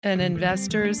An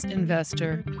investor's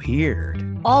investor.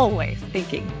 Weird. Always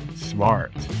thinking.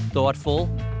 Smart. Thoughtful.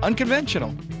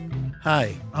 Unconventional.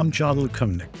 Hi, I'm John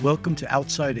Lukumnik. Welcome to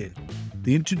Outside In,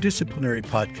 the interdisciplinary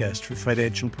podcast for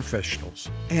financial professionals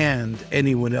and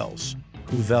anyone else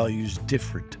who values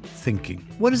different thinking.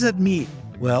 What does that mean?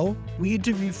 Well, we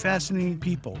interview fascinating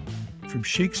people, from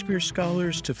Shakespeare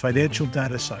scholars to financial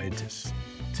data scientists,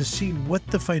 to see what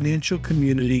the financial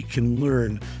community can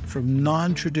learn from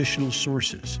non-traditional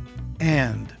sources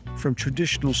and from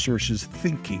traditional sources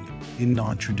thinking in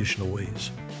non-traditional ways.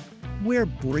 We're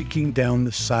breaking down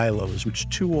the silos which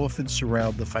too often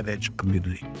surround the financial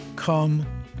community. Come,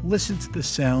 listen to the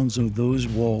sounds of those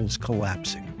walls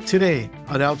collapsing. Today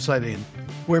on Outside In,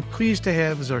 we're pleased to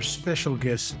have as our special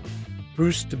guest,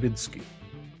 Bruce Dubinsky.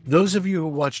 Those of you who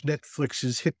watched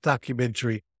Netflix's hit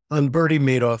documentary on Bernie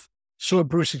Madoff saw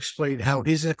Bruce explain how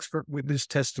his expert witness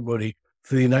testimony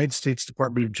for the United States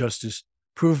Department of Justice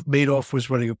proved Madoff was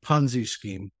running a Ponzi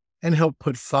scheme and helped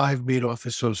put 5 Madoff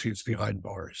associates behind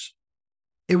bars.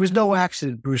 It was no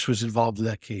accident Bruce was involved in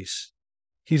that case.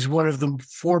 He's one of the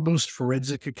foremost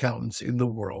forensic accountants in the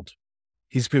world.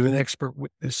 He's been an expert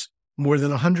witness more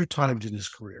than 100 times in his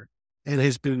career and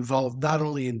has been involved not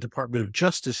only in Department of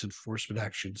Justice enforcement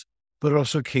actions, but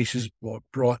also cases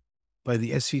brought by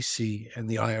the SEC and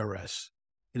the IRS.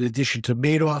 In addition to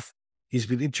Madoff, he's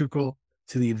been integral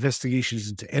to the investigations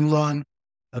into Enron,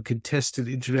 a contested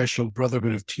International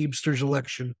Brotherhood of Teamsters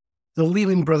election, the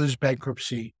Lehman Brothers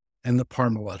bankruptcy, and the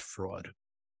Parmalat fraud.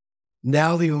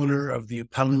 Now the owner of the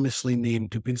eponymously named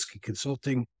Dubinsky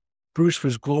Consulting, Bruce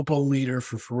was global leader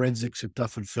for forensics at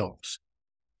Duff & Phillips.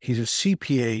 He's a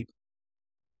CPA,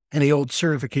 and he holds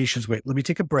certifications. Wait, let me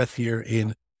take a breath here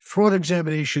in fraud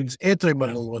examinations,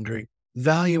 anti-money laundering,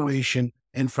 valuation,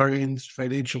 and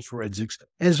financial forensics,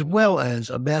 as well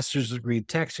as a master's degree in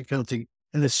tax accounting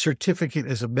and a certificate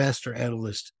as a master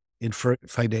analyst in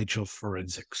financial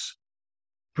forensics.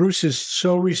 Bruce is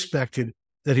so respected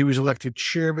that he was elected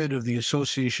chairman of the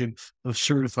Association of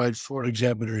Certified Fraud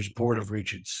Examiners Board of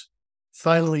Regents.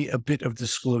 Finally, a bit of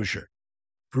disclosure.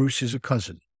 Bruce is a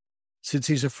cousin. Since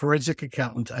he's a forensic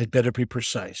accountant, I'd better be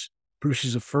precise. Bruce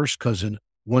is a first cousin,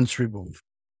 once removed.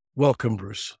 Welcome,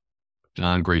 Bruce.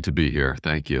 John, great to be here.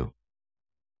 Thank you.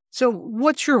 So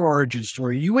what's your origin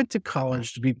story? You went to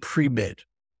college to be pre-med,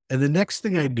 and the next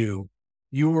thing I knew,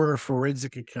 you were a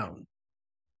forensic accountant.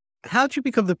 How'd you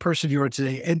become the person you are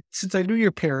today? And since I knew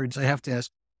your parents, I have to ask,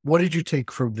 what did you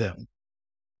take from them?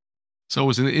 So it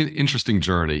was an interesting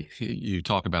journey. You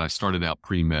talk about I started out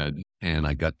pre-med, and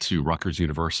I got to Rutgers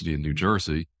University in New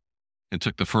Jersey and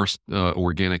took the first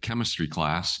organic chemistry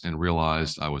class and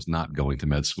realized I was not going to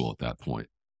med school at that point.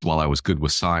 While I was good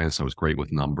with science, I was great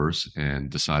with numbers, and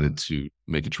decided to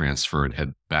make a transfer and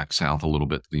head back south a little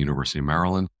bit to the University of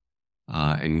Maryland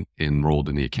and enrolled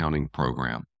in the accounting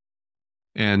program.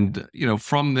 And,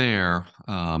 from there,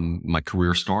 my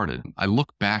career started. I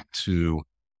look back to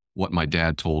what my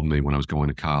dad told me when I was going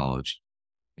to college.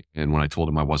 And when I told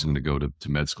him I wasn't going to go to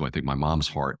med school, I think my mom's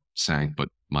heart sank, but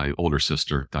my older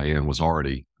sister, Diane, was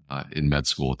already in med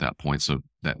school at that point. So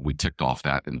that we ticked off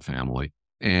that in the family.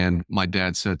 And my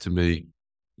dad said to me,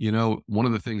 one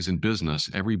of the things in business,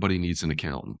 everybody needs an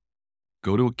accountant.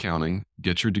 Go to accounting,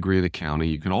 get your degree in accounting.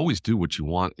 You can always do what you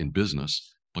want in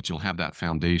business, but you'll have that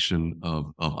foundation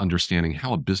of understanding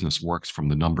how a business works from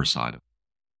the number side of it.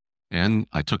 And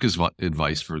I took his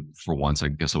advice for once. I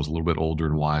guess I was a little bit older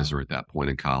and wiser at that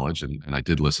point in college, and I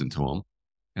did listen to him.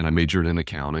 And I majored in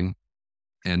accounting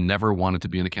and never wanted to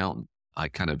be an accountant. I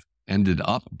kind of ended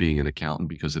up being an accountant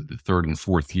because at the 3rd and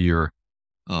 4th year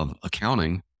of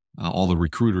accounting, all the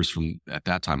recruiters from, at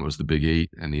that time, it was the Big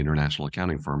 8 and the international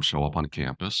accounting firms show up on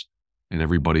campus, and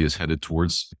everybody is headed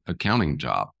towards accounting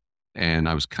job. And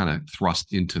I was kind of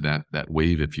thrust into that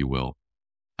wave, if you will.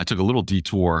 I took a little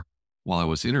detour while I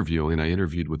was interviewing. I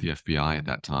interviewed with the FBI at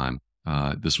that time.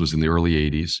 This was in the early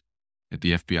 80s. At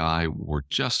the FBI, we're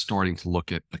just starting to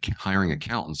look at hiring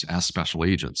accountants as special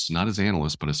agents, not as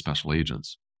analysts, but as special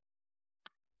agents.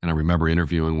 And I remember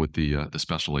interviewing with the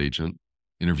special agent.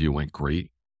 Interview went great.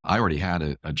 I already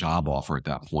had a job offer at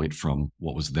that point from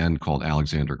what was then called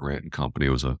Alexander Grant and Company. It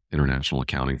was an international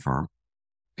accounting firm.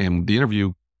 And the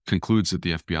interview concludes at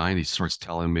the FBI, and he starts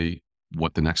telling me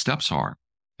what the next steps are.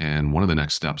 And one of the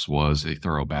next steps was a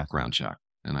thorough background check.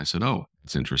 And I said, oh,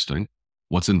 that's interesting.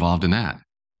 What's involved in that?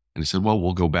 And he said, well,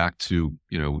 we'll go back to,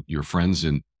 your friends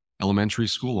in elementary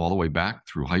school all the way back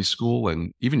through high school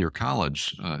and even your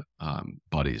college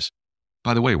buddies.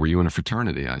 By the way, were you in a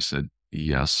fraternity? I said,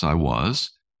 yes, I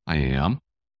was. I am.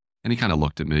 And he kind of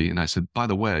looked at me and I said, by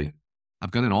the way,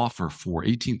 I've got an offer for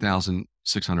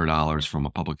 $18,600 from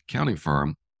a public accounting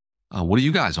firm what are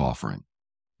you guys offering?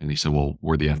 And he said, well,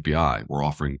 we're the FBI. We're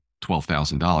offering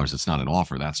 $12,000. It's not an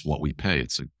offer. That's what we pay.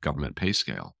 It's a government pay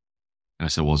scale. And I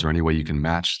said, well, is there any way you can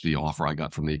match the offer I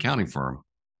got from the accounting firm?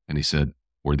 And he said,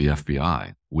 we're the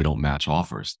FBI. We don't match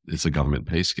offers. It's a government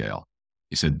pay scale.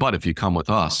 He said, but if you come with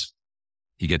us,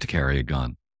 you get to carry a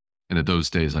gun. And at those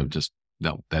days,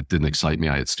 that didn't excite me.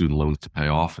 I had student loans to pay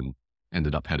off and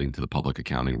ended up heading to the public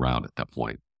accounting route at that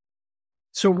point.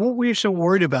 So what were you so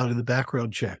worried about in the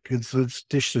background check? Let's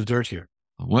dish the dirt here.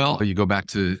 Well, you go back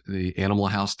to the Animal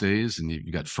House days and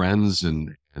you got friends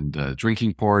and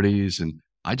drinking parties. And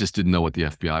I just didn't know what the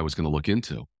FBI was going to look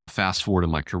into. Fast forward in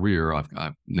my career,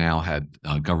 I've now had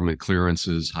government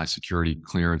clearances, high security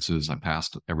clearances. I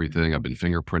passed everything. I've been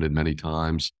fingerprinted many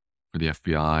times for the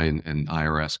FBI and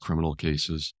IRS criminal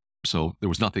cases. So there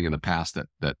was nothing in the past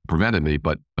that prevented me.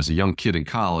 But as a young kid in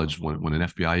college, when an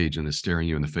FBI agent is staring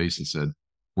you in the face and said,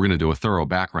 we're going to do a thorough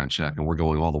background check and we're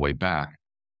going all the way back,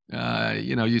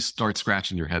 you start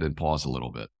scratching your head and pause a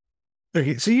little bit.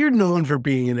 Okay, so you're known for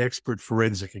being an expert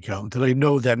forensic accountant, and I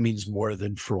know that means more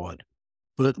than fraud,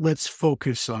 but let's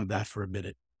focus on that for a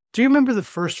minute. Do you remember the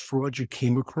first fraud you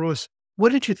came across?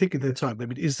 What did you think at that time? I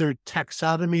mean, is there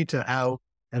taxonomy to how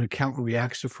an accountant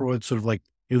reacts to fraud? Sort of like,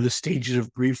 the stages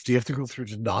of grief. Do you have to go through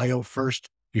denial first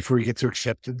before you get to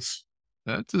acceptance?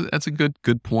 That's a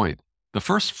good point. The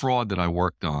first fraud that I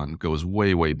worked on goes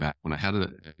way, way back when I had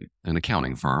an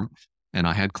accounting firm and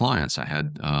I had clients. I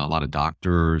had a lot of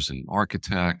doctors and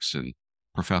architects and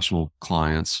professional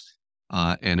clients.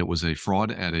 And it was a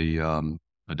fraud at a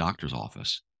doctor's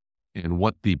office. And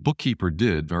what the bookkeeper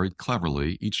did very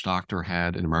cleverly, each doctor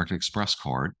had an American Express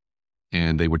card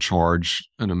and they would charge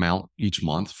an amount each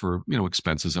month for,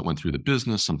 expenses that went through the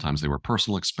business. Sometimes they were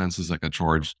personal expenses that got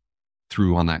charged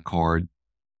through on that card.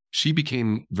 She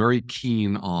became very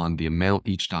keen on the amount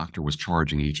each doctor was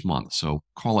charging each month. So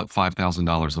call it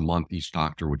 $5,000 a month each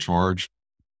doctor would charge.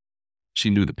 She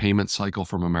knew the payment cycle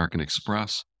from American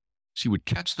Express. She would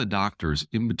catch the doctors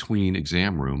in between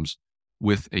exam rooms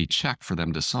with a check for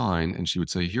them to sign. And she would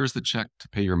say, here's the check to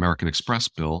pay your American Express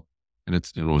bill. And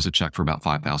it was a check for about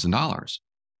 $5,000.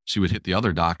 She would hit the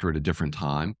other doctor at a different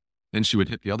time. Then she would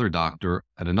hit the other doctor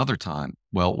at another time.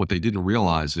 Well, what they didn't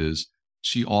realize is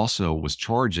she also was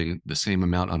charging the same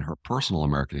amount on her personal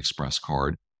American Express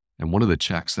card. And one of the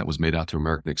checks that was made out to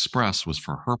American Express was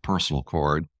for her personal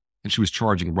card. And she was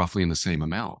charging roughly in the same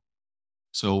amount.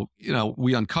 So,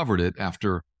 we uncovered it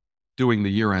after doing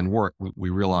the year-end work.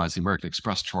 We realized the American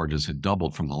Express charges had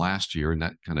doubled from the last year. And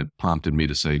that kind of prompted me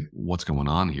to say, what's going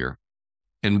on here?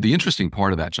 And the interesting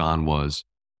part of that, John, was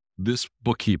this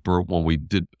bookkeeper, when we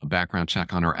did a background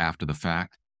check on her after the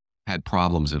fact, had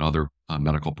problems at other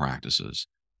medical practices.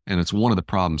 And it's one of the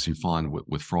problems you find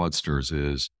with fraudsters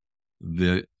is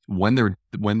that when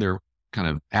they're kind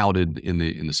of outed in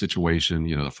the situation,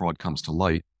 the fraud comes to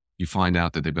light, you find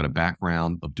out that they've got a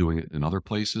background of doing it in other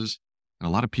places. And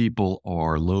a lot of people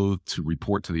are loath to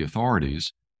report to the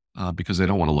authorities because they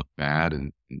don't want to look bad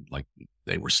and like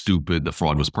they were stupid, the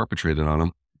fraud was perpetrated on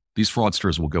them. These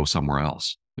fraudsters will go somewhere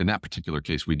else. In that particular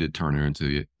case, we did turn her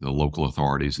into the local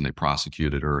authorities and they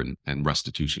prosecuted her and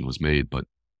restitution was made. But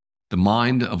the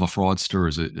mind of a fraudster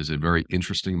is a very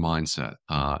interesting mindset.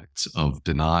 It's of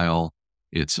denial.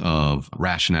 It's of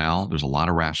rationale. There's a lot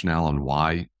of rationale on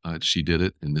why she did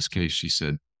it. In this case, she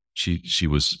said she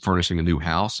was furnishing a new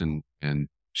house and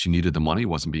she needed the money,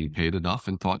 wasn't being paid enough,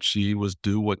 and thought she was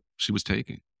due what she was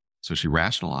taking. So she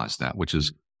rationalized that, which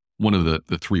is one of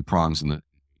the three prongs in the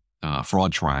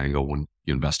fraud triangle when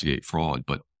you investigate fraud.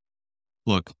 But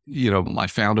look, I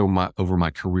found over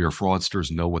my career,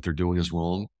 fraudsters know what they're doing is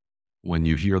wrong. When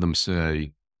you hear them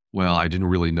say, well, I didn't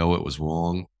really know it was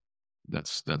wrong,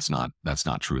 that's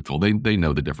not truthful. They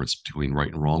know the difference between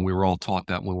right and wrong. We were all taught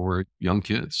that when we were young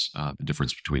kids, the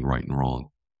difference between right and wrong.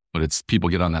 But it's people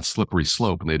get on that slippery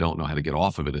slope and they don't know how to get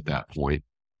off of it at that point,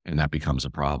 and that becomes a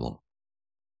problem.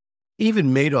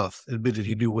 Even Madoff admitted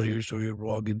he knew what he was doing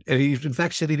wrong. And he, in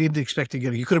fact, said he didn't expect to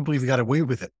get it. He couldn't believe he got away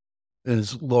with it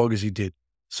as long as he did.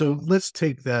 So let's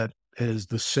take that as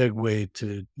the segue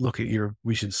to look at your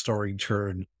recent starring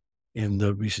turn in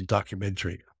the recent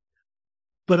documentary.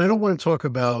 But I don't want to talk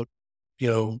about,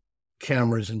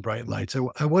 cameras and bright lights.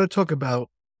 I want to talk about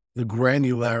the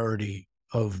granularity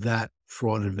of that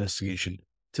fraud investigation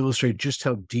to illustrate just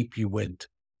how deep you went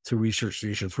to research the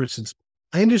issue. For instance,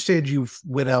 I understand you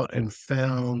went out and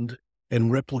found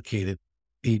and replicated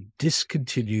a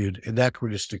discontinued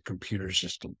anachronistic computer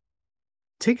system.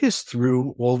 Take us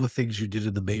through all the things you did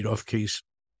in the Madoff case,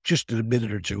 just in a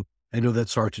minute or two. I know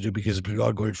that's hard to do because it's been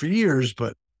ongoing for years,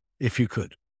 but if you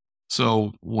could.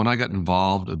 So when I got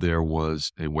involved, there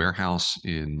was a warehouse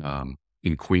in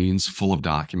Queens full of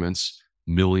documents,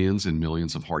 millions and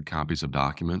millions of hard copies of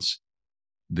documents.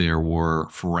 There were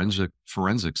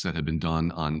forensics that had been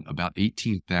done on about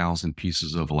 18,000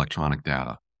 pieces of electronic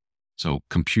data. So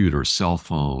computers, cell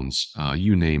phones,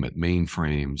 you name it,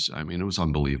 mainframes. I mean, it was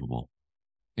unbelievable.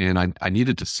 And I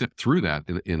needed to sift through that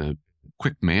in a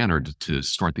quick manner to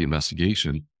start the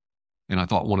investigation. And I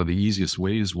thought one of the easiest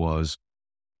ways was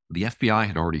the FBI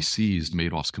had already seized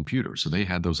Madoff's computers. So they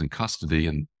had those in custody,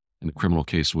 and the criminal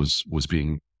case was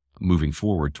moving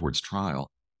forward towards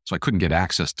trial. So I couldn't get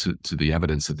access to the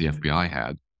evidence that the FBI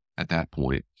had at that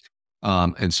point.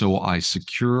 And so I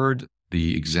secured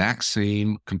the exact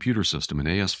same computer system, an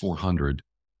AS400,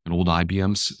 an old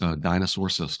IBM dinosaur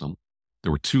system.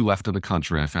 There were two left in the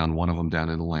country. I found one of them down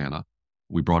in Atlanta.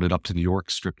 We brought it up to New York,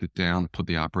 stripped it down, put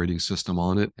the operating system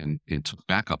on it, and took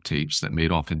backup tapes that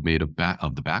Madoff had made of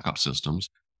the backup systems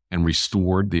and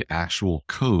restored the actual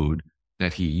code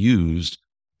that he used,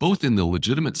 both in the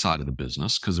legitimate side of the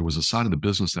business, because there was a side of the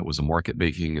business that was a market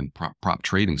making and prop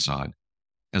trading side,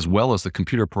 as well as the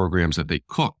computer programs that they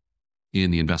cooked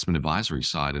in the investment advisory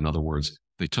side. In other words,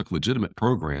 they took legitimate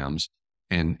programs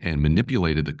and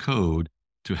manipulated the code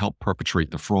to help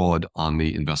perpetrate the fraud on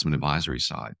the investment advisory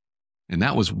side. And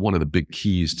that was one of the big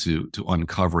keys to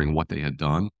uncovering what they had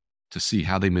done, to see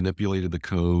how they manipulated the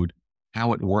code,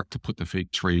 how it worked to put the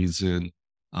fake trades in.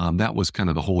 That was kind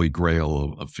of the holy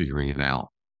grail of figuring it out.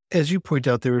 As you point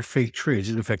out, there were fake trades.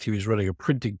 In fact, he was running a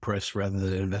printing press rather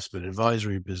than an investment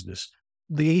advisory business.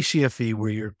 The ACFE,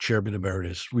 where you're chairman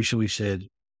emeritus, recently said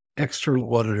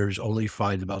external auditors only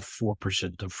find about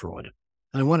 4% of fraud.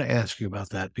 And I want to ask you about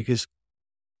that, because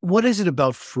what is it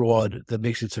about fraud that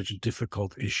makes it such a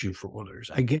difficult issue for auditors?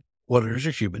 I get auditors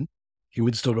are human.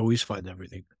 Humans don't always find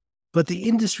everything. But the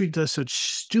industry does such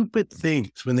stupid things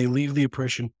when they leave the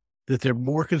impression that they're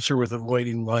more concerned with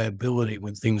avoiding liability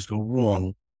when things go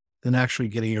wrong than actually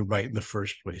getting it right in the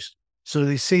first place. So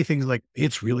they say things like,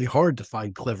 it's really hard to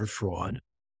find clever fraud,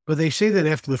 but they say that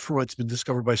after the fraud's been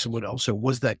discovered by someone else, so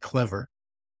was that clever?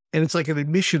 And it's like an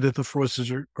admission that the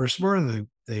fraudsters are smarter than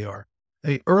they are.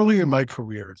 Earlier in my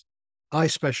career, I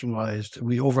specialized,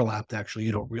 we overlapped actually,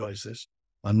 you don't realize this,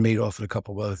 on Madoff and a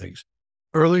couple of other things.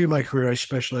 Earlier in my career, I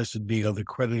specialized in being on the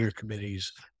creditor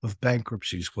committees of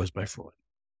bankruptcies caused by fraud.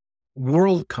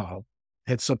 WorldCom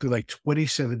had something like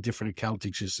 27 different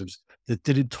accounting systems that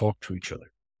didn't talk to each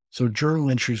other. So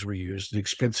journal entries were used and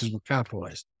expenses were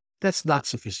capitalized. That's not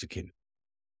sophisticated.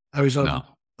 I was on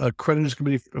a creditors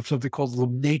committee of something called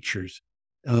LeMatures,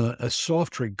 a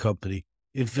soft drink company.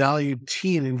 It valued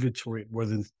tea and inventory at more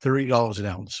than $30 an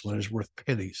ounce when it was worth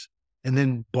pennies, and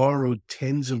then borrowed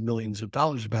tens of millions of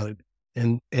dollars about it,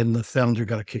 and the founder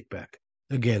got a kickback.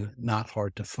 Again, not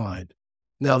hard to find.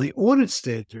 Now, the audit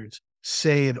standards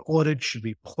say an audit should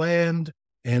be planned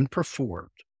and performed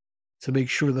to make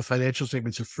sure the financial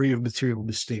statements are free of material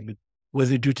misstatement,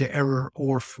 whether due to error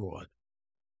or fraud.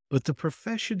 But the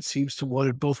profession seems to want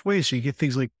it both ways. So you get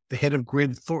things like the head of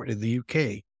Grant Thornton in the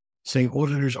UK saying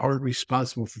auditors aren't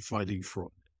responsible for finding fraud.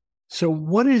 So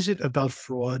what is it about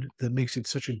fraud that makes it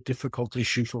such a difficult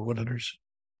issue for auditors?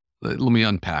 Let me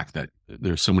unpack that.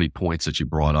 There's so many points that you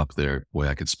brought up there. Boy,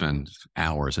 I could spend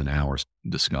hours and hours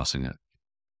discussing it.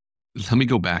 Let me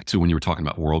go back to when you were talking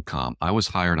about WorldCom. I was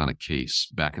hired on a case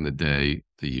back in the day.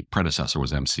 The predecessor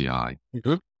was MCI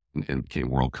and became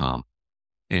WorldCom.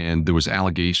 And there was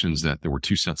allegations that there were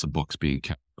two sets of books being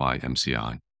kept by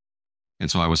MCI. And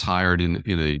so I was hired in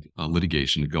a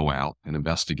litigation to go out and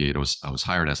investigate. I was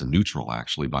hired as a neutral,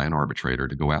 actually, by an arbitrator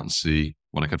to go out and see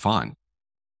what I could find.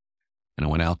 And I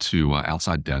went out to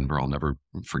outside Denver. I'll never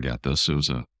forget this. It was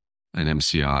an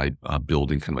MCI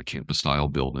building, kind of a campus-style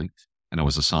building. And I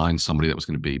was assigned somebody that was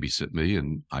going to babysit me,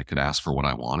 and I could ask for what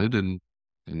I wanted and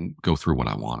go through what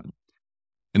I wanted.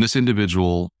 And this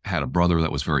individual had a brother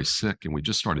that was very sick, and we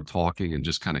just started talking and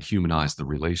just kind of humanized the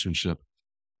relationship.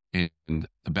 And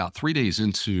about 3 days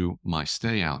into my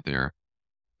stay out there,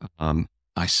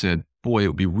 I said, boy, it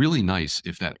would be really nice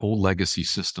if that old legacy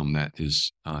system that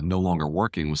is no longer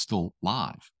working was still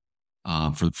live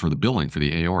for the billing, for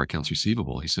the AR, accounts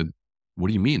receivable. He said, what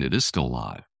do you mean it is still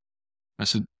live? I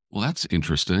said, well, that's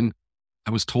interesting.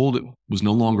 I was told it was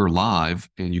no longer live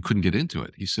and you couldn't get into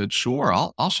it. He said, sure,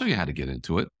 I'll show you how to get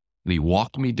into it. And he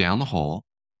walked me down the hall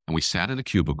and we sat in a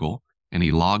cubicle and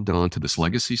he logged on to this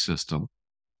legacy system.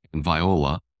 In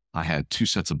Viola, I had two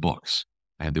sets of books.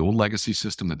 I had the old legacy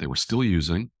system that they were still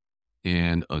using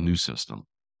and a new system.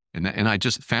 And I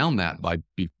just found that by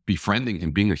befriending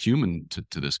him, being a human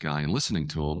to this guy and listening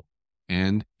to him.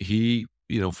 And he,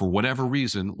 for whatever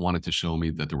reason, wanted to show me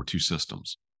that there were two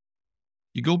systems.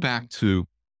 You go back to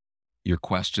your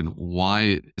question,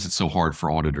 why is it so hard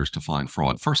for auditors to find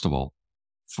fraud? First of all,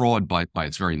 fraud by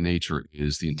its very nature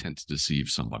is the intent to deceive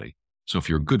somebody. So if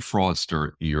you're a good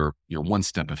fraudster, you're one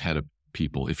step ahead of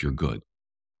people if you're good.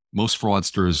 Most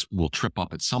fraudsters will trip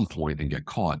up at some point and get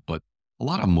caught, but a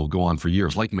lot of them will go on for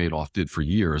years, like Madoff did for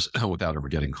years without ever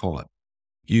getting caught.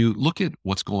 You look at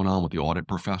what's going on with the audit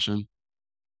profession.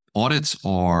 Audits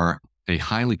are a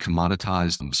highly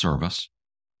commoditized service.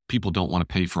 People don't want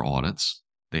to pay for audits.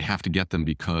 They have to get them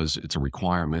because it's a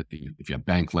requirement. If you have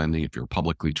bank lending, if you're a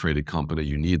publicly traded company,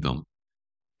 you need them.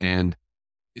 And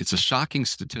it's a shocking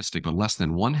statistic, but less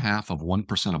than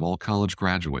 0.5% of all college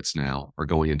graduates now are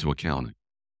going into accounting.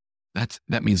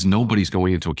 That means nobody's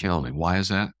going into accounting. Why is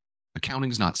that?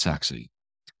 Accounting's not sexy.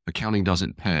 Accounting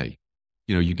doesn't pay.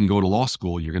 You can go to law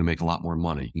school, you're going to make a lot more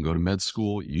money. You can go to med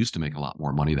school, you used to make a lot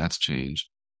more money. That's changed.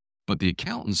 But the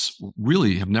accountants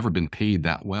really have never been paid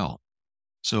that well.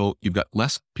 So you've got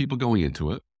less people going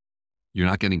into it. You're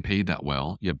not getting paid that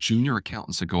well. You have junior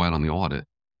accountants that go out on the audit.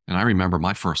 And I remember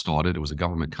my first audit, it was a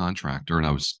government contractor, and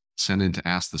I was sent in to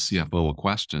ask the CFO a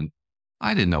question.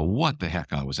 I didn't know what the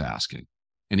heck I was asking.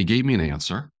 And he gave me an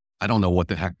answer. I don't know what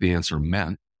the heck the answer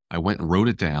meant. I went and wrote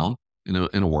it down in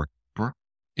a work paper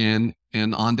and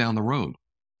on down the road,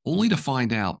 only to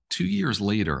find out 2 years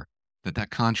later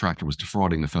that contractor was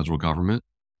defrauding the federal government.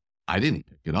 I didn't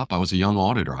pick it up. I was a young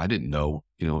auditor. I didn't know,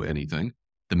 anything.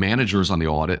 The managers on the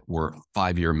audit were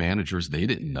 5-year managers. They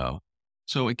didn't know.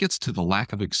 So it gets to the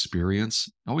lack of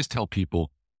experience. I always tell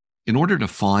people, in order to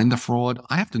find the fraud,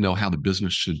 I have to know how the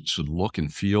business should look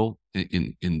and feel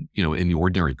in the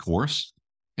ordinary course.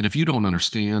 And if you don't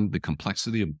understand the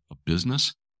complexity of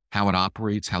business, how it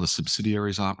operates, how the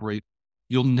subsidiaries operate,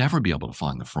 you'll never be able to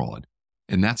find the fraud.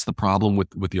 And that's the problem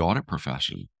with the audit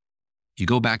profession. You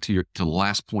go back to the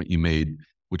last point you made,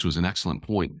 which was an excellent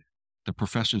point. The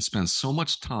profession spends so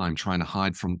much time trying to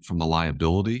hide from the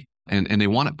liability, and they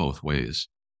want it both ways.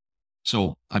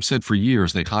 So I've said for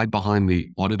years, they hide behind the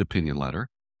audit opinion letter.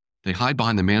 They hide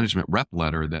behind the management rep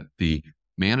letter that the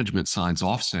management signs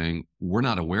off saying, we're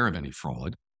not aware of any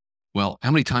fraud. Well,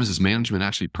 how many times is management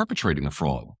actually perpetrating a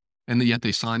fraud? And yet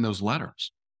they sign those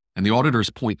letters. And the auditors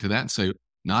point to that and say,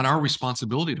 not our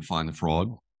responsibility to find the fraud.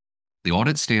 The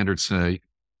audit standards say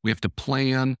we have to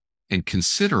plan and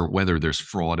consider whether there's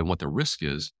fraud and what the risk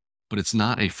is, but it's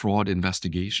not a fraud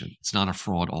investigation. It's not a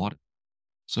fraud audit.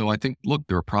 So I think, look,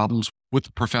 there are problems with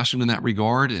the profession in that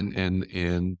regard,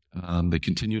 and they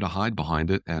continue to hide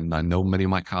behind it. And I know many of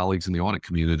my colleagues in the audit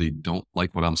community don't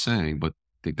like what I'm saying, but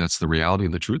I think that's the reality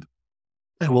and the truth.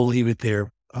 And we'll leave it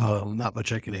there. Not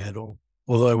much I can add on.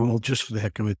 Although I will, just for the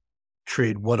heck of it,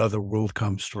 trade one other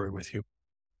WorldCom story with you.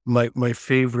 My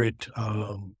favorite,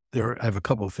 I have a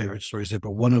couple of favorite stories there,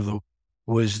 but one of them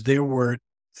was there were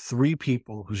 3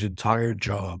 people whose entire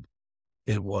job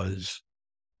it was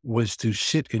to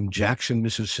sit in Jackson,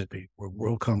 Mississippi, where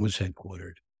WorldCom was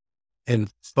headquartered,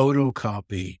 and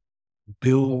photocopy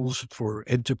bills for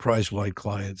enterprise-wide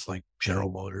clients like General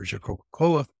Motors or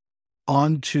Coca-Cola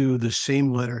onto the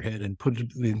same letterhead and put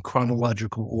it in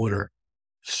chronological order,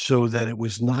 so that it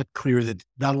was not clear that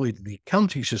not only did the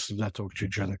accounting systems not talk to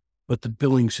each other, but the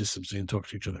billing systems didn't talk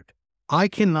to each other. I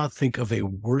cannot think of a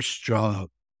worse job.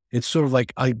 It's sort of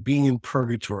like being in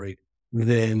purgatory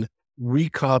than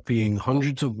recopying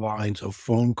hundreds of lines of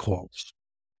phone calls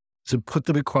to put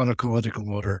them in chronological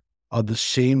order on the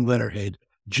same letterhead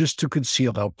just to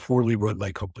conceal how poorly run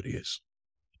my company is.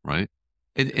 Right.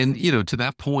 And to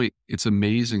that point, it's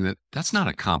amazing that that's not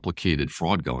a complicated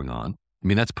fraud going on. I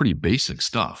mean, that's pretty basic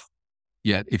stuff.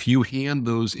 Yet if you hand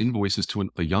those invoices to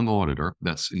a young auditor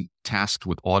that's tasked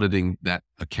with auditing that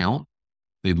account,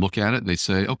 they look at it and they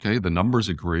say, okay, the numbers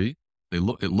agree. It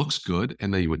looks good.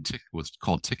 And they would what's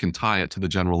called tick and tie it to the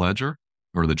general ledger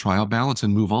or the trial balance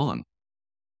and move on.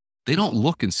 They don't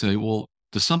look and say, well,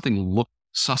 does something look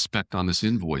suspect on this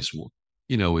invoice? Well,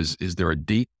 is there a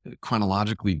date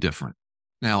chronologically different?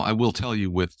 Now, I will tell you,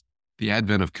 with the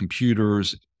advent of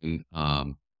computers and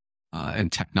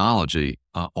technology,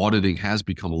 auditing has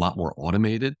become a lot more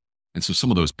automated. And so some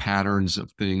of those patterns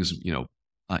of things,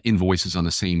 invoices on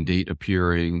the same date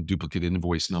appearing, duplicate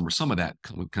invoice number, some of that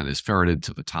kind of is ferreted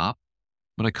to the top.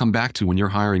 But I come back to, when you're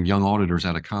hiring young auditors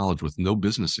out of college with no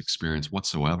business experience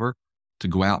whatsoever to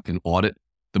go out and audit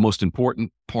the most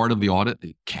important part of the audit,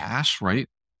 cash, right?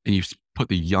 And you put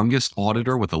the youngest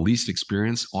auditor with the least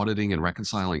experience auditing and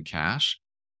reconciling cash.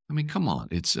 I mean, come on.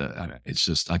 It's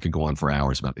just, I could go on for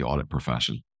hours about the audit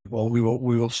profession. Well, we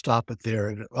will stop it there,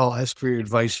 and I'll ask for your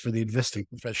advice for the investing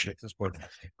profession at this point.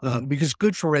 Because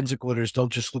good forensic auditors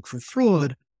don't just look for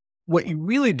fraud, what you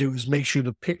really do is make sure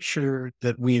the picture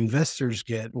that we investors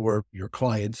get, or your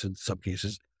clients in some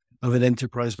cases, of an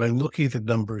enterprise by looking at the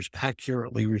numbers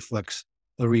accurately reflects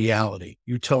the reality.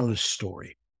 You tell a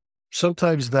story.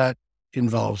 Sometimes that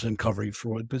involves uncovering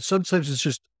fraud, but sometimes it's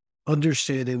just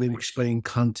understanding and explaining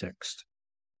context.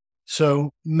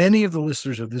 So many of the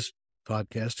listeners of this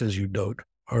podcast, as you note,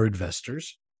 are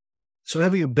investors. So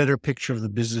having a better picture of the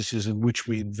businesses in which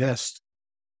we invest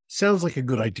sounds like a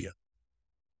good idea.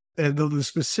 And though the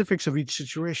specifics of each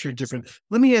situation are different,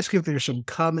 let me ask if there's some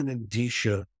common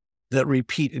indicia that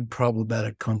repeat in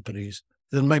problematic companies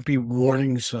that might be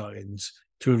warning signs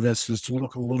to investors to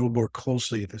look a little more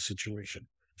closely at the situation.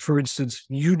 For instance,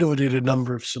 you noted a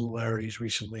number of similarities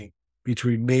recently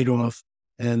between Madoff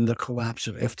and the collapse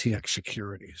of FTX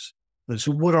Securities.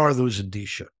 So what are those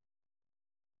indicia?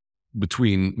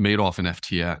 Between Madoff and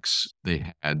FTX,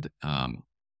 they had,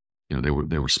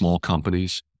 they were small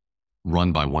companies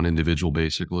run by one individual,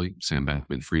 basically, Sam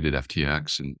Bankman-Fried at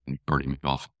FTX and Bernie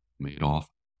Madoff.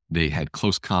 They had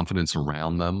close confidence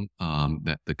around them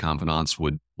that the confidants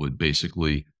would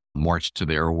basically march to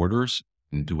their orders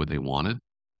and do what they wanted.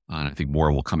 And I think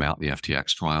more will come out in the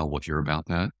FTX trial. We'll hear about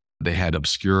that. They had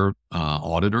obscure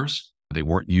auditors. They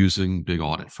weren't using big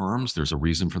audit firms. There's a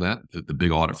reason for that. The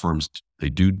big audit firms, they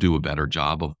do a better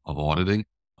job of auditing.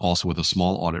 Also with a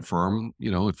small audit firm,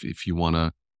 if you want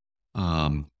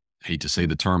to, hate to say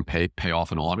the term, pay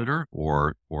off an auditor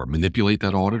or manipulate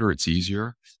that auditor, it's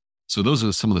easier. So those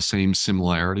are some of the same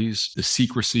similarities. The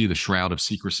secrecy, the shroud of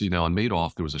secrecy. Now in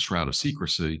Madoff, there was a shroud of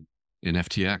secrecy. In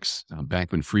FTX,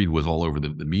 Bankman-Fried was all over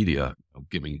the media,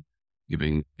 giving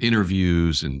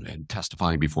interviews and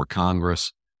testifying before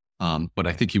Congress. But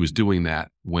I think he was doing that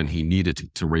when he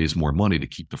needed to raise more money to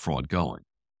keep the fraud going.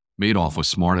 Madoff was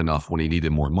smart enough when he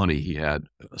needed more money. He had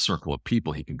a circle of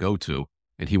people he could go to,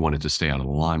 and he wanted to stay out of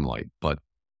the limelight. But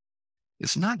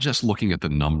it's not just looking at the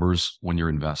numbers when you're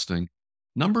investing.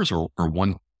 Numbers are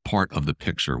one part of the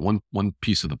picture, one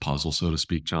piece of the puzzle, so to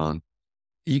speak, John.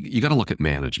 You got to look at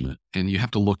management, and you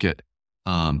have to look at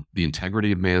the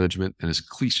integrity of management. And as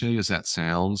cliche as that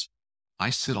sounds, I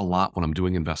sit a lot when I'm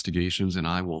doing investigations, and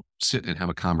I will sit and have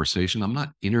a conversation. I'm not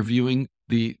interviewing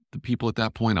the people at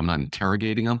that point. I'm not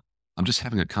interrogating them. I'm just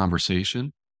having a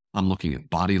conversation. I'm looking at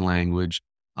body language.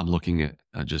 I'm looking at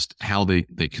just how they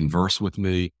converse with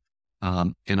me.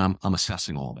 And I'm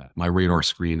assessing all that. My radar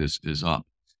screen is up.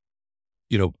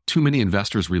 Too many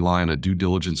investors rely on a due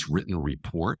diligence written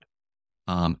report.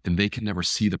 And they can never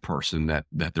see the person that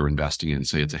they're investing in.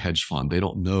 Say it's a hedge fund. They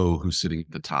don't know who's sitting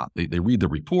at the top. They read the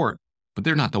report, but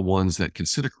they're not the ones that can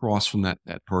sit across from that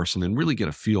person and really get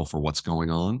a feel for what's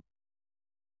going on.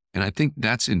 And I think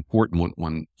that's important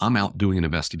when I'm out doing an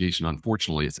investigation.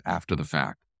 Unfortunately, it's after the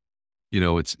fact.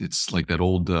 It's like that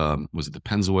old, was it the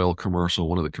Pennzoil commercial?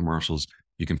 One of the commercials,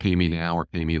 you can pay me now or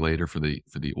pay me later for the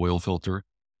oil filter.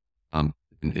 And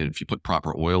if you put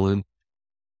proper oil in,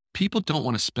 people don't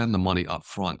want to spend the money up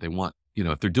front. They want,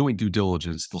 if they're doing due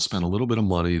diligence, they'll spend a little bit of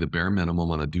money, the bare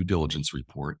minimum, on a due diligence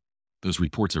report. Those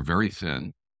reports are very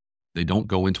thin. They don't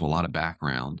go into a lot of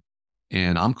background.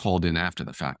 And I'm called in after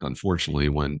the fact, unfortunately,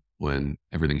 when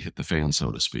everything hit the fan,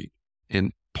 so to speak.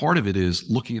 And part of it is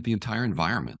looking at the entire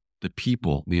environment, the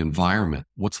people, the environment.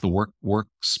 What's the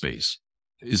workspace?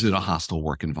 Is it a hostile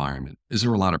work environment? Is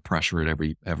there a lot of pressure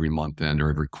at every month end or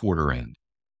every quarter end?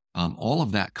 All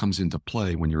of that comes into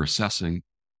play when you're assessing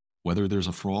whether there's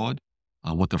a fraud,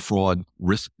 what the fraud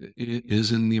risk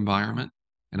is in the environment.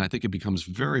 And I think it becomes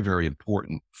very, very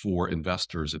important for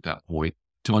investors at that point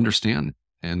to understand.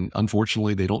 And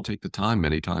unfortunately, they don't take the time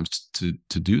many times to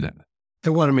do that. I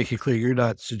want to make it clear, you're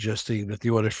not suggesting that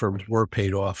the audit firms were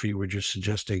paid off. You were just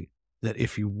suggesting that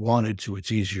if you wanted to,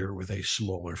 it's easier with a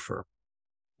smaller firm.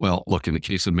 Well, look, in the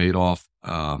case of Madoff,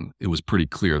 it was pretty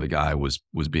clear the guy was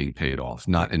being paid off,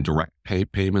 not in direct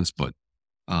payments, but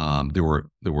there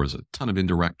was a ton of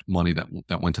indirect money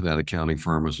that went to that accounting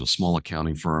firm. It was a small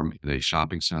accounting firm in a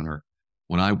shopping center.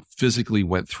 When I physically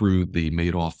went through the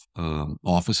Madoff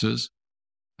offices,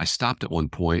 I stopped at one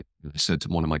point and I said to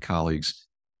one of my colleagues,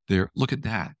 look at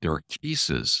that. There are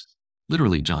cases,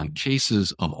 literally, John,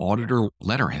 cases of auditor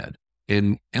letterhead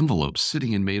in envelopes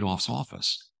sitting in Madoff's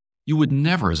office. You would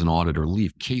never, as an auditor,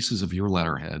 leave cases of your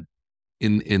letterhead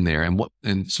in there.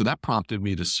 And so that prompted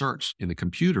me to search in the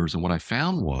computers. And what I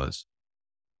found was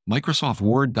Microsoft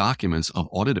Word documents of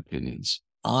audit opinions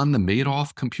on the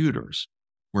Madoff computers,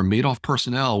 where Madoff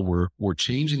personnel were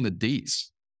changing the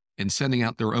dates and sending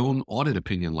out their own audit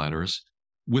opinion letters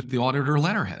with the auditor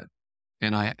letterhead.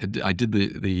 And I did the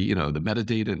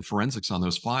metadata and forensics on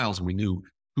those files, and we knew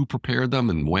who prepared them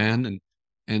and when.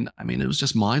 And I mean, it was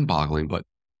just mind boggling. But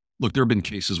Look, there have been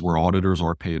cases where auditors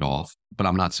are paid off, but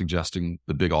I'm not suggesting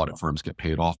the big audit firms get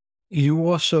paid off. You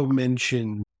also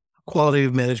mentioned quality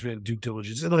of management and due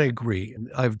diligence, and I agree. And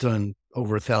I've done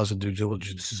over 1,000 due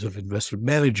diligences of investment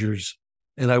managers,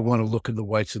 and I want to look in the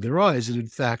whites of their eyes. And in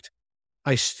fact,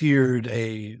 I steered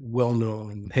a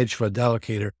well-known hedge fund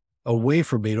allocator away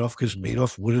from Madoff because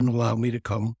Madoff wouldn't allow me to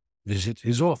come visit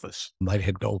his office. I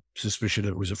had no suspicion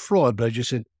it was a fraud, but I just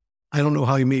said, I don't know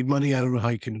how he made money. I don't know how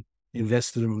you can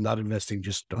invest in him. I'm not investing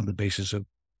just on the basis of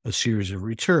a series of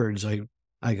returns.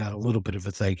 I got a little bit of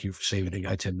a thank you for saving the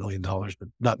guy $10 million, but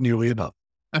not nearly enough.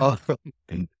 But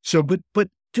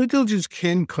due diligence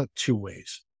can cut two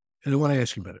ways. And I want to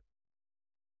ask you about it.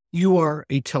 You are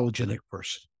a telegenic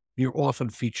person. You're often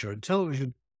featured on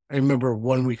television. I remember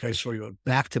one week I saw you on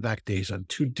back-to-back days on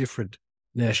two different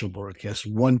national broadcasts,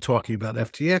 one talking about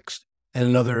FTX and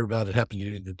another about it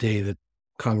happening the day that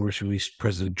Congress released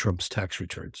President Trump's tax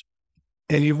returns.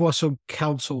 And you've also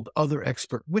counseled other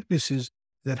expert witnesses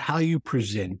that how you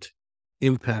present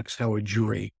impacts how a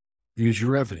jury views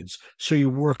your evidence. So you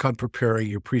work on preparing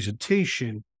your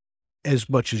presentation as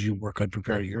much as you work on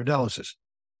preparing your analysis.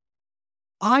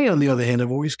 I, on the other hand,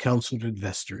 have always counseled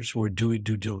investors who are doing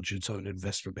due diligence on an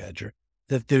investment manager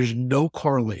that there's no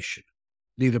correlation,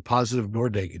 neither positive nor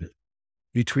negative,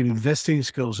 between investing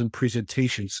skills and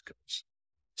presentation skills.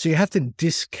 So you have to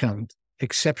discount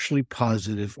exceptionally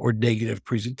positive or negative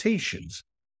presentations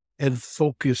and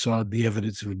focus on the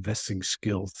evidence of investing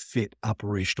skill, fit,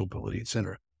 operational ability, et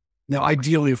cetera. Now,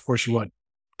 ideally, of course, you want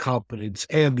competence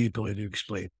and the ability to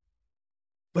explain.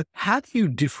 But how do you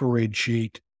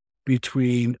differentiate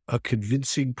between a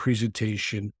convincing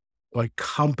presentation by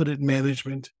competent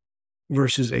management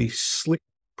versus a slick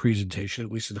presentation,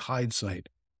 at least in hindsight,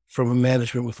 from a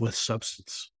management with less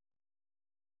substance?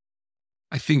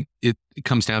 I think it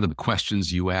comes down to the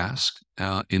questions you ask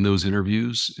in those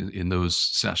interviews, in those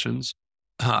sessions.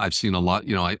 I've seen a lot,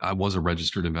 I was a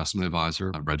registered investment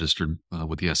advisor. I registered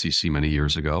with the SEC many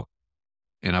years ago,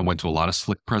 and I went to a lot of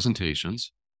slick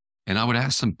presentations, and I would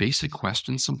ask some basic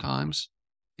questions sometimes,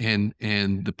 and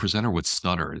the presenter would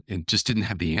stutter and just didn't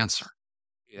have the answer.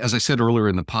 As I said earlier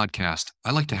in the podcast,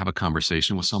 I like to have a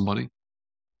conversation with somebody.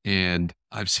 And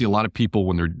I've seen a lot of people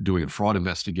when they're doing a fraud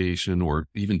investigation or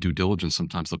even due diligence,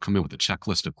 sometimes they'll come in with a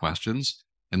checklist of questions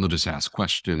and they'll just ask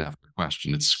question after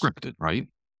question. It's scripted, right?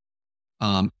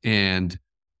 And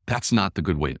that's not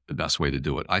the best way to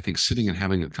do it. I think sitting and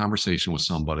having a conversation with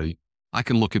somebody, I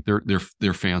can look at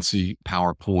their fancy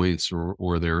PowerPoints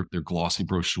or their glossy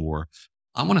brochure.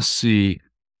 I want to see,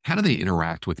 how do they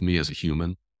interact with me as a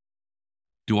human?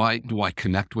 Do I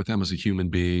connect with them as a human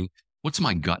being? What's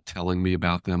my gut telling me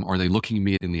about them? Are they looking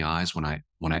me in the eyes when I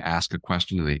ask a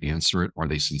question? Do they answer it? Are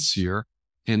they sincere?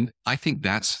 And I think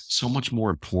that's so much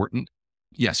more important.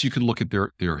 Yes, you can look at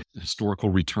their historical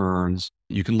returns.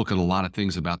 You can look at a lot of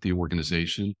things about the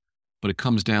organization, but it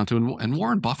comes down to, and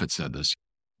Warren Buffett said this.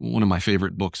 One of my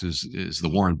favorite books is The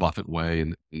Warren Buffett Way.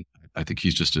 And I think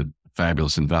he's just a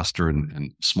fabulous investor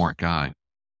and smart guy.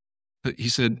 But he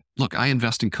said, look, I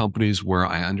invest in companies where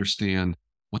I understand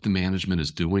what the management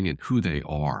is doing and who they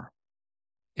are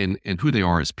and who they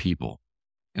are as people.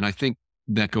 And I think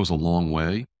that goes a long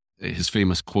way. His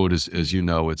famous quote is, as you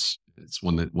know, it's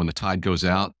when the tide goes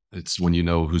out, it's when you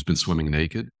know who's been swimming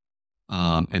naked.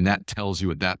 And that tells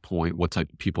you at that point what type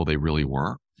of people they really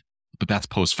were. But that's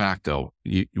post facto.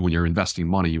 When you're investing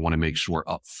money, you want to make sure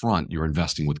up front you're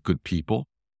investing with good people,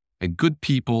 and good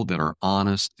people that are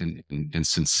honest and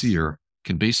sincere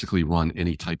can basically run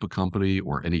any type of company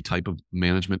or any type of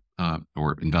management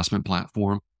or investment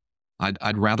platform.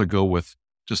 I'd rather go with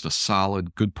just a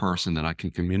solid, good person that I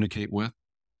can communicate with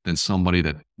than somebody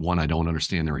that, one, I don't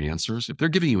understand their answers. If they're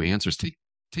giving you answers,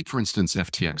 take for instance,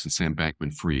 FTX and Sam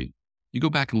Bankman-Fried. You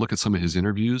go back and look at some of his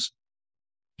interviews.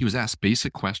 He was asked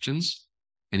basic questions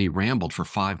and he rambled for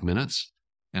 5 minutes.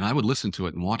 And I would listen to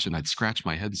it and watch it and I'd scratch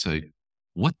my head and say,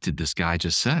 what did this guy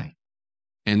just say?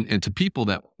 And to people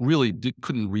that really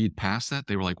couldn't read past that,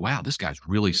 they were like, wow, this guy's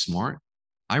really smart.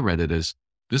 I read it as,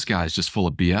 this guy's just full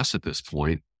of BS at this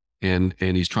point, and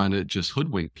he's trying to just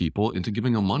hoodwink people into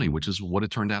giving them money, which is what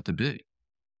it turned out to be.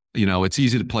 It's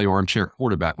easy to play armchair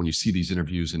quarterback when you see these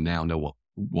interviews and now know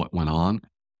what went on.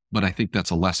 But I think that's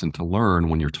a lesson to learn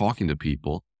when you're talking to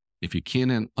people. If you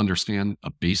can't understand a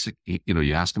basic,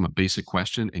 you ask them a basic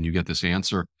question and you get this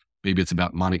answer, maybe it's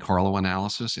about Monte Carlo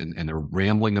analysis and they're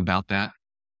rambling about that.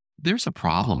 There's a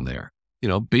problem there.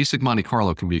 Basic Monte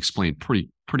Carlo can be explained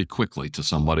pretty quickly to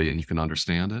somebody and you can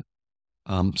understand it.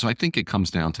 So I think it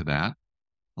comes down to that.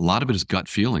 A lot of it is gut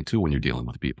feeling too when you're dealing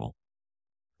with people.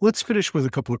 Let's finish with a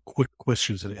couple of quick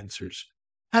questions and answers.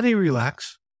 How do you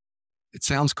relax? it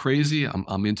sounds crazy.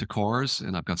 I'm into cars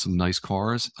and I've got some nice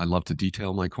cars. I love to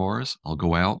detail my cars. I'll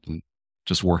go out and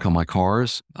just work on my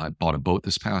cars. I bought a boat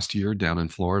this past year down in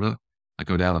Florida. I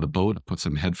go down to the boat, I put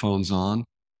some headphones on.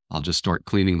 I'll just start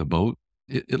cleaning the boat.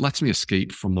 It lets me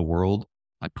escape from the world.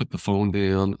 I put the phone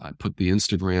down. I put the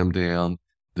Instagram down.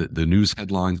 The news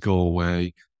headlines go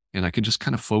away. And I can just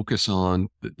kind of focus on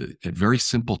a very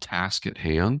simple task at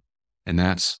hand. And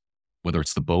that's whether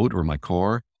it's the boat or my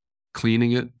car,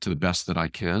 cleaning it to the best that I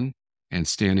can and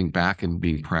standing back and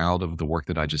being proud of the work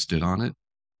that I just did on it.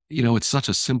 It's such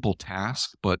a simple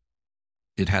task, but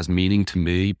it has meaning to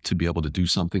me to be able to do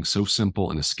something so simple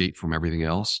and escape from everything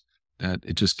else that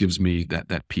it just gives me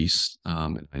that peace.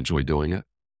 I enjoy doing it.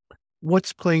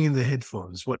 What's playing in the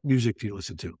headphones? What music do you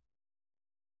listen to?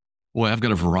 Well, I've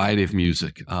got a variety of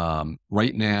music.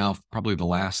 Right now, probably the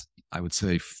last, I would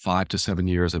say 5 to 7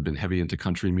 years, I've been heavy into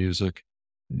country music.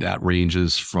 That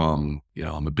ranges from,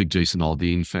 I'm a big Jason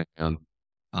Aldean fan,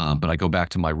 but I go back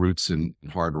to my roots in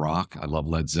hard rock. I love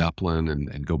Led Zeppelin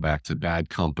and go back to Bad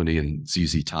Company and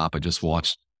ZZ Top. I just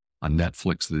watched on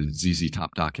Netflix the ZZ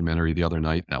Top documentary the other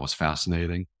night. That was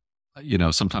fascinating.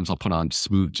 Sometimes I'll put on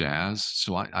smooth jazz.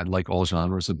 So I like all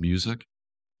genres of music.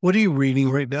 What are you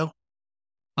reading right now?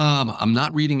 I'm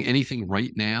not reading anything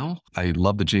right now. I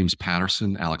love the James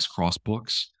Patterson, Alex Cross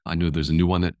books. I know there's a new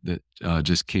one that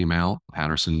just came out.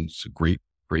 Patterson's a great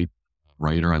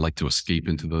writer. I like to escape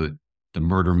into the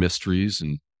murder mysteries,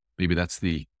 and maybe that's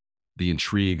the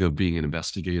intrigue of being an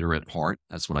investigator at heart.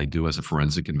 That's what I do as a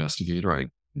forensic investigator. I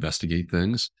investigate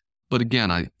things. But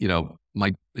again,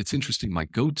 it's interesting. My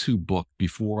go-to book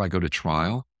before I go to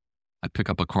trial, I pick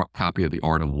up a copy of The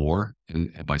Art of War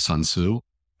by Sun Tzu.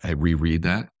 I reread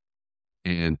that,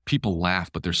 and people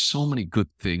laugh, but there's so many good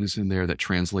things in there that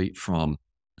translate from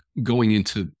going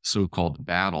into so-called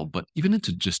battle, but even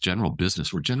into just general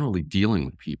business. We're generally dealing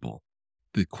with people.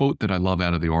 The quote that I love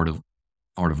out of The Art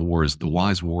of War is, "The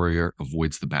wise warrior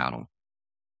avoids the battle."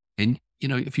 And,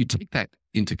 if you take that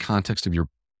into context of your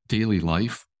daily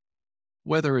life,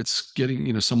 whether it's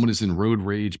getting, someone is in road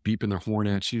rage, beeping their horn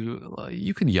at you,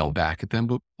 you can yell back at them,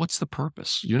 but what's the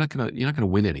purpose? You're not gonna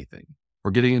win anything. Or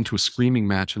getting into a screaming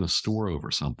match in a store over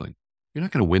something, you're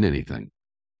not going to win anything.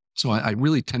 So I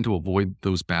really tend to avoid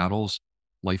those battles.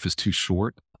 Life is too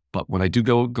short. But when I do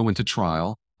go into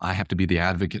trial, I have to be the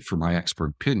advocate for my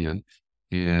expert opinion.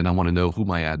 And I want to know who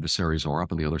my adversaries are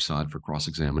up on the other side for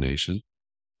cross-examination.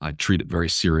 I treat it very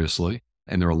seriously.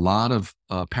 And there are a lot of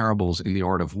parables in The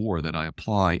Art of War that I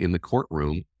apply in the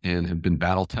courtroom and have been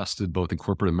battle tested both in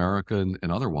corporate America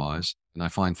and otherwise. And I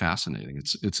find fascinating.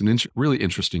 It's a really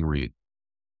interesting read.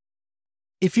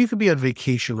 If you could be on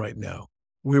vacation right now,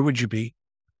 where would you be?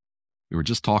 We were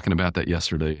just talking about that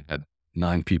yesterday. Had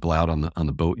 9 people out on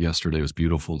the boat yesterday. It was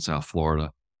beautiful in South Florida.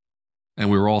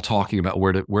 And we were all talking about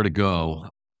where to go.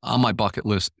 On my bucket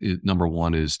list, number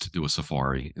one is to do a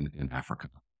safari in Africa.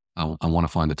 I want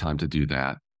to find the time to do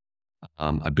that.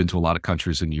 I've been to a lot of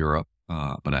countries in Europe,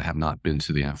 but I have not been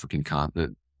to the African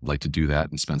continent. I'd like to do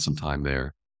that and spend some time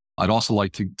there. I'd also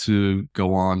like to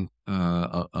go on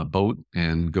a boat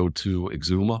and go to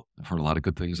Exuma. I've heard a lot of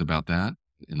good things about that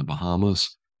in the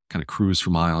Bahamas, kind of cruise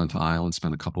from island to island,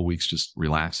 spend a couple of weeks just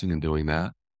relaxing and doing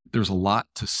that. There's a lot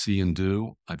to see and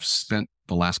do. I've spent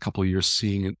the last couple of years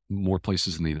seeing more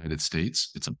places in the United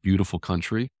States. It's a beautiful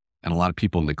country and a lot of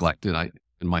people neglect it.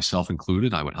 And myself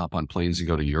included, I would hop on planes and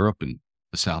go to Europe and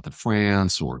the south of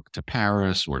France or to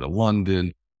Paris or to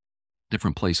London,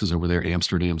 different places over there.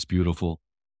 Amsterdam's beautiful.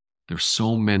 There's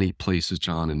so many places,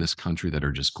 John, in this country that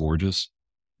are just gorgeous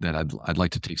that I'd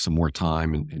like to take some more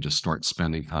time and just start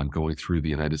spending time going through the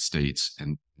United States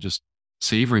and just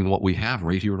savoring what we have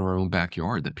right here in our own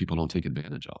backyard that people don't take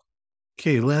advantage of.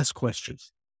 Okay, last question.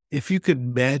 If you could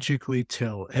magically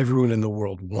tell everyone in the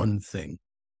world one thing,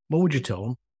 what would you tell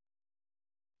them?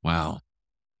 Wow.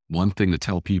 One thing to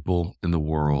tell people in the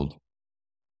world.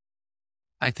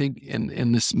 I think,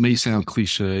 and this may sound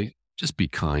cliche, just be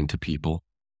kind to people.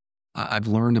 I've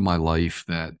learned in my life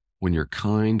that when you're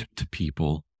kind to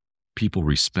people, people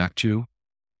respect you.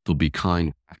 They'll be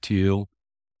kind back to you.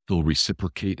 They'll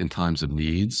reciprocate in times of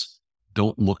needs.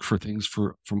 Don't look for things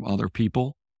from other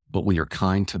people. But when you're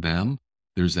kind to them,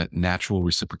 there's that natural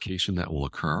reciprocation that will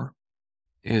occur.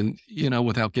 And,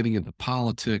 without getting into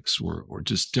politics or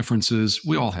just differences,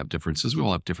 we all have differences. We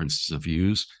all have differences of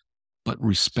views, but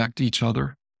respect each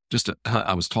other.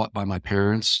 I was taught by my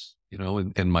parents,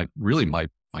 and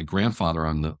my grandfather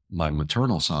on my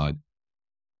maternal side.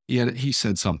 He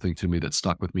said something to me that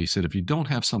stuck with me. He said, if you don't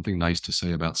have something nice to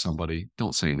say about somebody,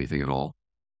 don't say anything at all.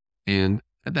 And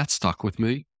that stuck with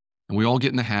me. And we all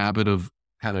get in the habit of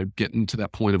kind of getting to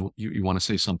that point of you want to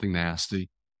say something nasty,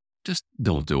 just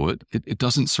don't do it. It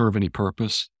doesn't serve any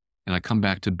purpose. And I come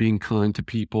back to being kind to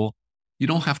people. You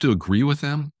don't have to agree with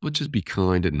them, but just be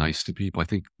kind and nice to people. I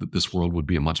think that this world would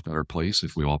be a much better place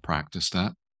if we all practiced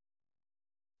that.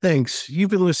 Thanks. You've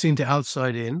been listening to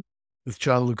Outside In with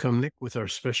John Lukomnik with our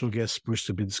special guest, Bruce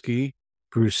Dubinsky.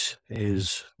 Bruce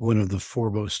is one of the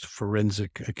foremost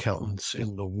forensic accountants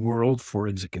in the world,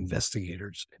 forensic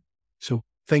investigators. So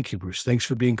thank you, Bruce. Thanks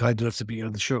for being kind enough to be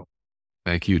on the show.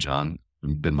 Thank you, John.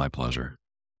 It's been my pleasure.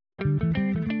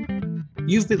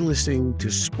 You've been listening to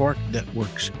Spark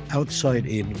Network's Outside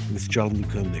In with John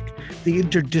Lukomnik, the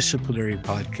interdisciplinary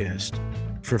podcast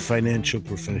for financial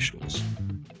professionals.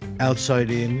 Outside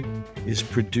In is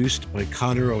produced by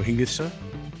Connor O'Higasa,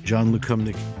 John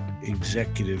Lukomnik,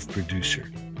 executive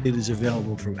producer. It is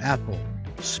available from Apple,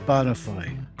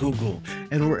 Spotify, Google,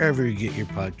 and wherever you get your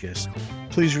podcasts.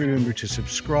 Please remember to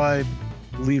subscribe,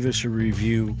 leave us a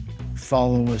review,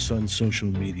 follow us on social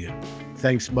media.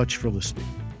 Thanks much for listening.